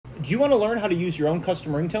Do you want to learn how to use your own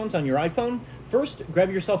custom ringtones on your iPhone? First,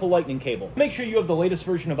 grab yourself a lightning cable. Make sure you have the latest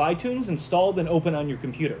version of iTunes installed and open on your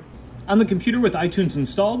computer. On the computer with iTunes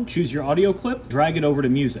installed, choose your audio clip, drag it over to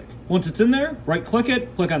music. Once it's in there, right-click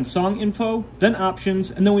it, click on Song Info, then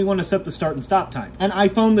Options, and then we want to set the start and stop time. On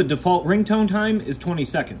iPhone, the default ringtone time is 20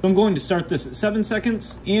 seconds. So I'm going to start this at 7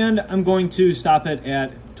 seconds, and I'm going to stop it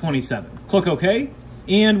at 27. Click OK.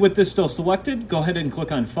 And with this still selected, go ahead and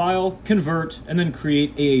click on File, Convert, and then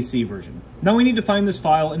Create AAC version. Now we need to find this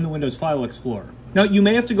file in the Windows File Explorer. Now you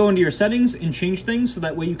may have to go into your settings and change things so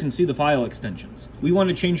that way you can see the file extensions. We want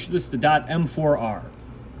to change this to .m4r.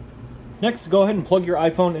 Next, go ahead and plug your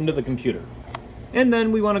iPhone into the computer. And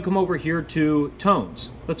then we want to come over here to Tones.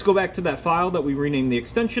 Let's go back to that file that we renamed the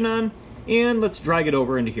extension on, and let's drag it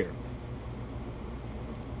over into here.